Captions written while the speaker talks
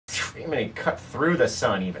I'm gonna cut through the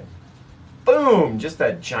sun even. Boom, just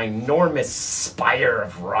a ginormous spire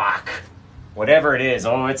of rock. Whatever it is,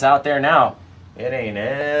 oh, it's out there now. It ain't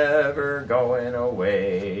ever going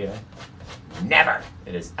away. Never.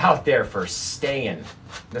 It is out there for staying.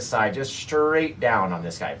 This side, just straight down on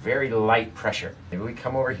this guy. Very light pressure. Maybe we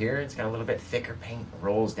come over here, it's got a little bit thicker paint,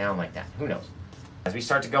 rolls down like that. Who knows? As we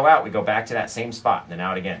start to go out, we go back to that same spot, then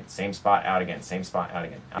out again. Same spot, out again. Same spot, out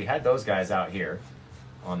again. We had those guys out here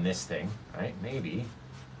on this thing, right? Maybe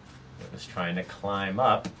it was trying to climb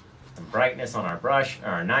up. Some brightness on our brush, or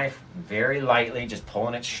our knife, very lightly, just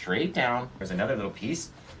pulling it straight down. There's another little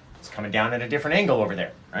piece. It's coming down at a different angle over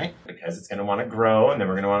there, right? Because it's gonna wanna grow, and then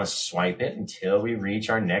we're gonna wanna swipe it until we reach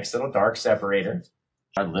our next little dark separator.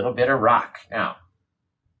 Our little bit of rock. Now,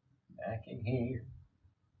 back in here.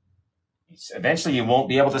 Eventually you won't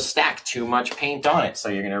be able to stack too much paint on it, so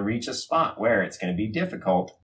you're gonna reach a spot where it's gonna be difficult